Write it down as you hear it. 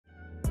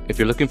If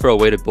you're looking for a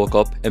way to bulk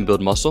up and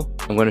build muscle,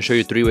 I'm going to show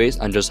you 3 ways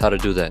on just how to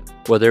do that.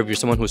 Whether if you're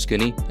someone who's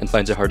skinny and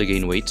finds it hard to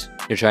gain weight,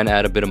 you're trying to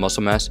add a bit of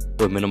muscle mass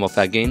with minimal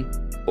fat gain,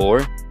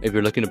 or if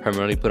you're looking to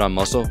primarily put on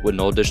muscle with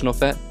no additional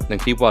fat, then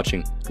keep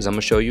watching because I'm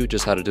going to show you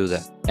just how to do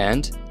that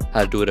and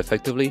how to do it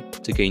effectively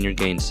to gain your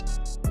gains.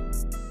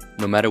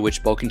 No matter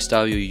which bulking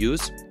style you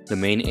use, the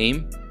main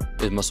aim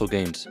is muscle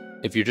gains.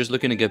 If you're just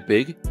looking to get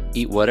big,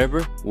 eat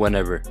whatever,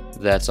 whenever,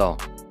 that's all.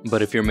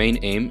 But if your main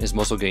aim is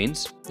muscle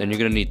gains, then you're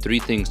going to need 3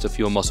 things to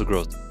fuel muscle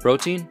growth: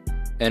 protein,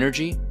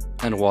 energy,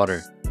 and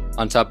water.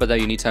 On top of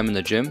that, you need time in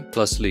the gym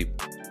plus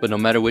sleep. But no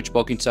matter which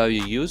bulking style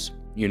you use,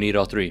 you need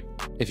all 3.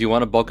 If you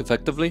want to bulk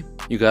effectively,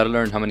 you got to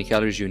learn how many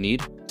calories you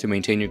need to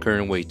maintain your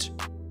current weight.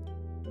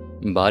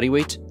 Body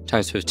weight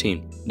times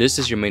 15. This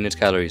is your maintenance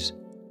calories.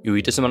 You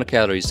eat this amount of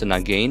calories to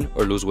not gain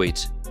or lose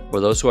weight. For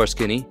those who are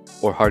skinny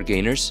or hard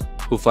gainers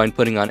who find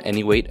putting on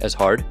any weight as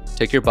hard,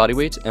 take your body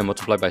weight and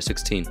multiply by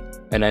 16.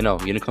 And I know,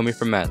 you didn't come here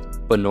for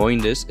math, but knowing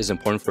this is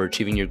important for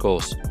achieving your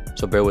goals,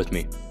 so bear with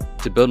me.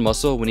 To build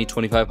muscle, we need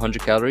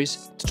 2,500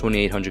 calories to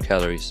 2,800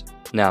 calories.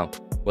 Now,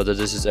 whether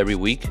this is every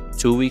week,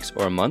 2 weeks,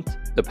 or a month,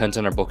 depends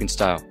on our bulking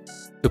style.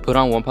 To put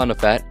on 1 pound of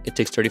fat, it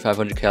takes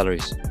 3,500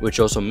 calories,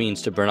 which also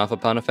means to burn off a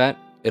pound of fat,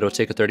 it'll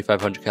take a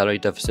 3,500 calorie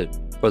deficit.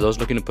 For those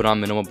looking to put on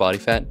minimal body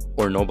fat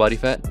or no body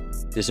fat,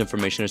 this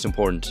information is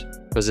important,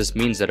 because this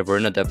means that if we're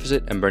in a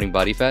deficit and burning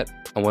body fat,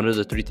 and one of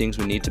the 3 things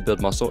we need to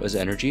build muscle is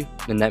energy,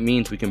 then that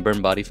means we can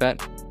burn body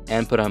fat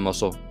and put on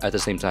muscle at the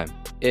same time,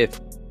 if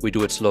we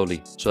do it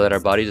slowly, so that our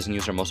body doesn't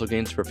use our muscle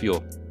gains for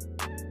fuel.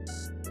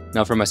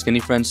 Now for my skinny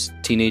friends,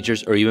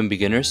 teenagers, or even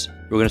beginners,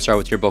 we're going to start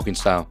with your bulking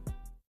style.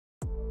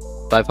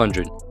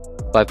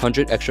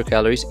 500 extra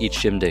calories each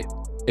gym day.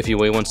 If you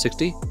weigh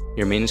 160,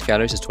 your maintenance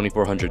calories is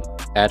 2,400.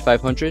 Add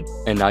 500,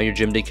 and now your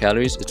gym day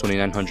calories is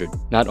 2,900.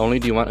 Not only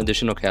do you want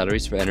additional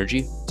calories for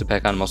energy to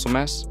pack on muscle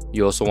mass,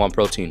 you also want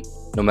protein.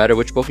 No matter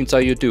which bulking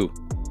style you do,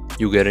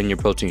 you get in your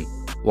protein.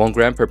 1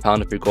 gram per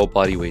pound of your goal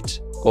body weight.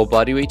 Goal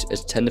body weight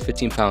is 10 to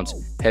 15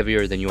 pounds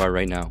heavier than you are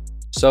right now.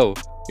 So,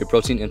 your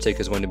protein intake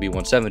is going to be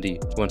 170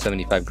 to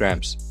 175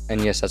 grams.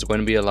 And yes, that's going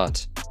to be a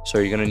lot. So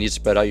you're going to need to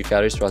spread out your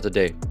calories throughout the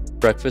day.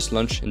 Breakfast,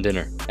 lunch, and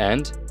dinner.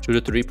 And 2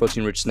 to 3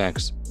 protein-rich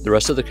snacks. The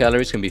rest of the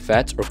calories can be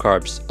fats or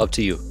carbs, up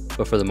to you.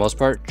 But for the most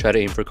part, try to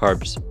aim for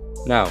carbs.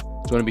 Now,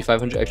 it's going to be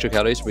 500 extra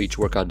calories for each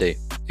workout day.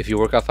 If you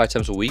work out 5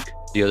 times a week,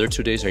 the other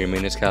 2 days are your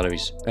maintenance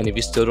calories. And if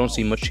you still don't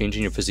see much change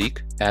in your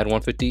physique, add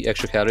 150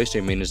 extra calories to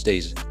your maintenance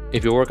days.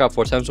 If you work out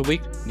 4 times a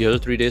week, the other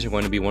 3 days are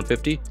going to be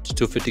 150 to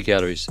 250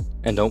 calories.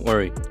 And don't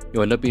worry,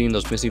 you'll end up eating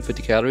those missing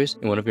 50 calories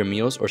in one of your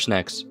meals or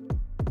snacks.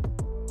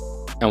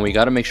 And we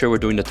gotta make sure we're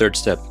doing the 3rd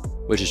step,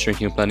 which is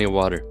drinking plenty of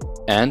water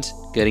and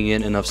getting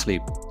in enough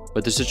sleep.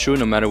 But this is true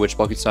no matter which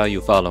bulking style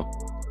you follow.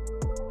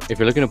 If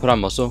you're looking to put on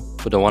muscle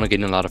but don't want to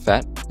gain a lot of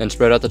fat, then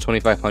spread out the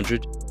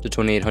 2,500 to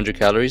 2,800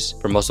 calories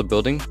for muscle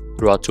building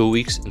throughout 2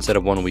 weeks instead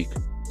of 1 week.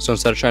 So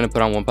instead of trying to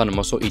put on 1 pound of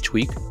muscle each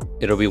week,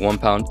 it'll be 1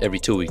 pound every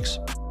 2 weeks,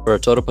 for a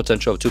total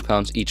potential of 2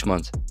 pounds each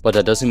month. But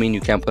that doesn't mean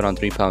you can't put on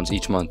 3 pounds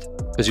each month,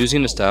 because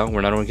using this style,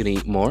 we're not only going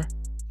to eat more,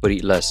 but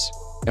eat less.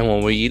 And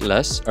when we eat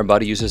less, our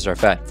body uses our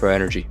fat for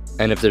energy.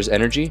 And if there's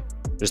energy,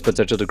 there's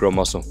potential to grow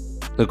muscle.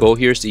 The goal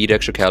here is to eat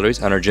extra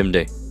calories on our gym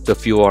day to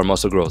fuel our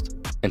muscle growth,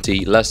 and to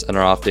eat less on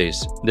our off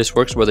days. This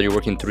works whether you're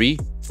working 3,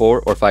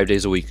 4, or 5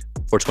 days a week.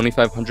 For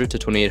 2,500 to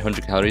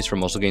 2,800 calories for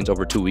muscle gains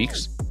over 2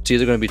 weeks, it's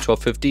either going to be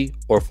 1,250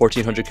 or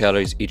 1,400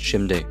 calories each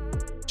gym day.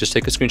 Just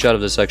take a screenshot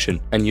of this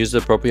section and use the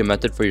appropriate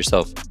method for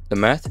yourself. The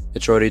math,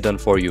 it's already done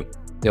for you.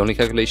 The only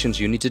calculations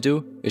you need to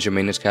do is your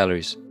maintenance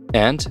calories,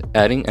 and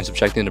adding and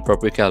subtracting the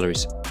appropriate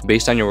calories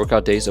based on your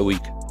workout days a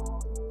week.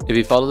 If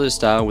you follow this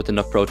style with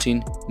enough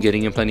protein,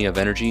 getting in plenty of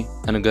energy,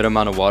 and a good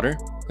amount of water,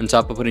 on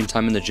top of putting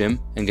time in the gym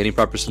and getting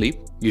proper sleep,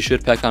 you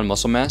should pack on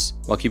muscle mass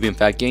while keeping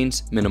fat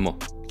gains minimal.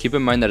 Keep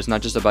in mind that it's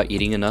not just about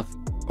eating enough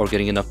or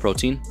getting enough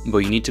protein, but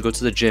you need to go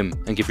to the gym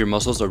and give your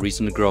muscles a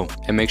reason to grow.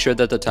 And make sure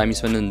that the time you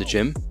spend in the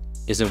gym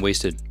isn't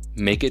wasted.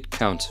 Make it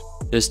count.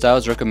 This style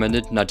is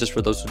recommended not just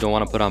for those who don't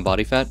want to put on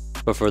body fat,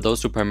 but for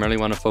those who primarily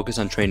want to focus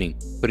on training,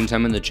 putting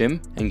time in the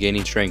gym, and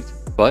gaining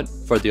strength. But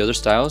for the other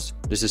styles,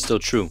 this is still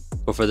true.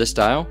 But for this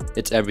style,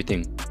 it's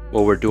everything.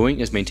 What we're doing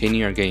is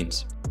maintaining our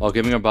gains, while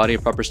giving our body a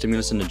proper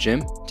stimulus in the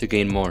gym to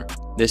gain more.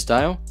 This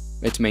style,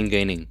 it's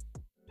MainGaining.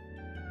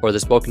 For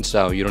this bulking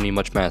style, you don't need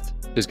much math.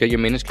 Just get your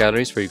maintenance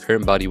calories for your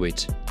current body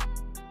weight,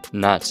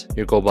 not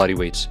your goal body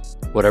weights.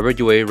 Whatever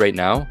you weigh right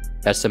now,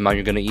 that's the amount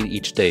you're going to eat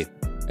each day.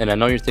 And I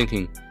know you're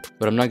thinking,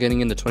 but I'm not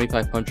getting in the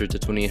 2,500 to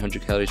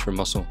 2,800 calories for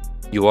muscle.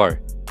 You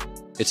are.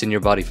 It's in your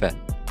body fat.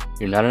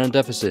 You're not in a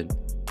deficit,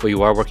 but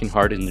you are working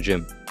hard in the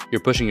gym.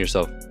 You're pushing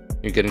yourself.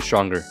 You're getting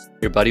stronger.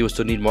 Your body will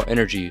still need more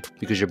energy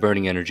because you're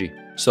burning energy.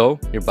 So,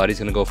 your body's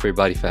going to go for your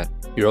body fat.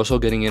 You're also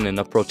getting in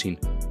enough protein,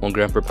 1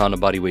 gram per pound of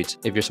body weight.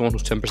 If you're someone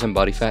who's 10%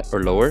 body fat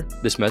or lower,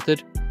 this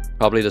method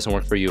probably doesn't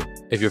work for you.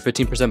 If you're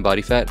 15%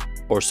 body fat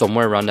or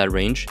somewhere around that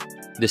range,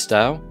 this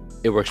style,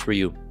 it works for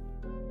you.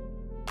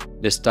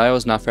 This style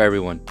is not for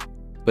everyone,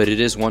 but it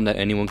is one that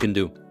anyone can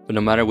do. But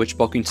no matter which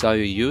bulking style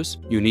you use,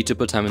 you need to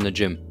put time in the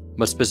gym.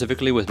 But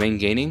specifically with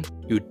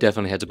MainGaining, you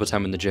definitely have to put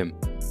time in the gym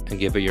and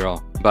give it your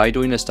all. By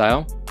doing this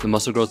style, the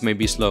muscle growth may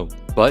be slow,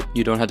 but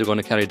you don't have to go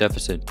into calorie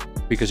deficit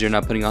because you're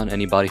not putting on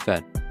any body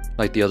fat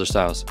like the other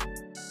styles.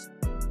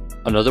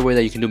 Another way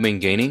that you can do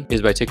MainGaining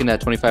is by taking that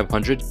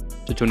 2500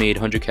 to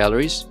 2800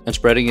 calories and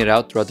spreading it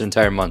out throughout the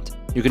entire month.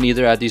 You can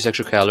either add these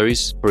extra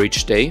calories for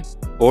each day,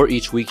 or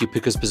each week you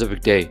pick a specific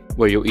day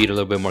where you'll eat a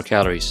little bit more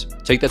calories.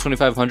 Take that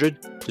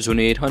 2500 to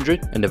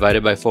 2800 and divide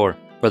it by 4.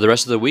 For the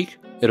rest of the week,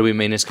 it'll be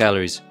maintenance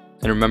calories.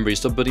 And remember, you're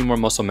still building more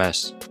muscle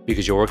mass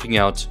because you're working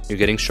out, you're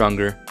getting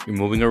stronger, you're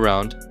moving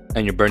around,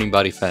 and you're burning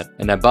body fat.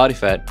 And that body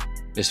fat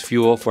is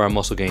fuel for our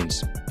muscle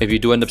gains. If you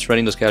do end up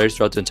spreading those calories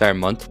throughout the entire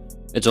month,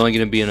 it's only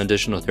going to be an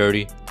additional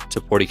 30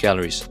 to 40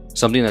 calories,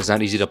 something that's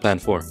not easy to plan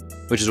for,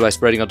 which is why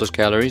spreading out those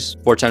calories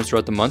 4 times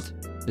throughout the month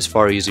is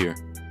far easier.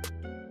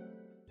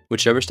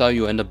 Whichever style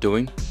you end up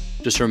doing,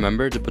 just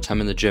remember to put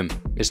time in the gym.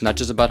 It's not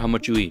just about how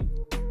much you eat,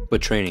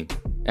 but training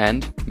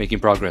and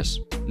making progress.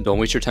 Don't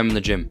waste your time in the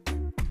gym.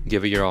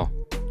 Give it your all.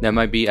 That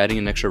might be adding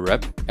an extra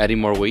rep, adding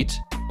more weight,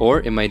 or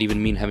it might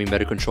even mean having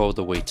better control of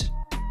the weight.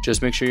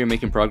 Just make sure you're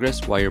making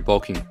progress while you're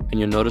bulking, and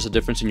you'll notice a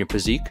difference in your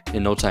physique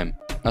in no time.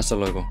 Hasta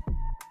luego.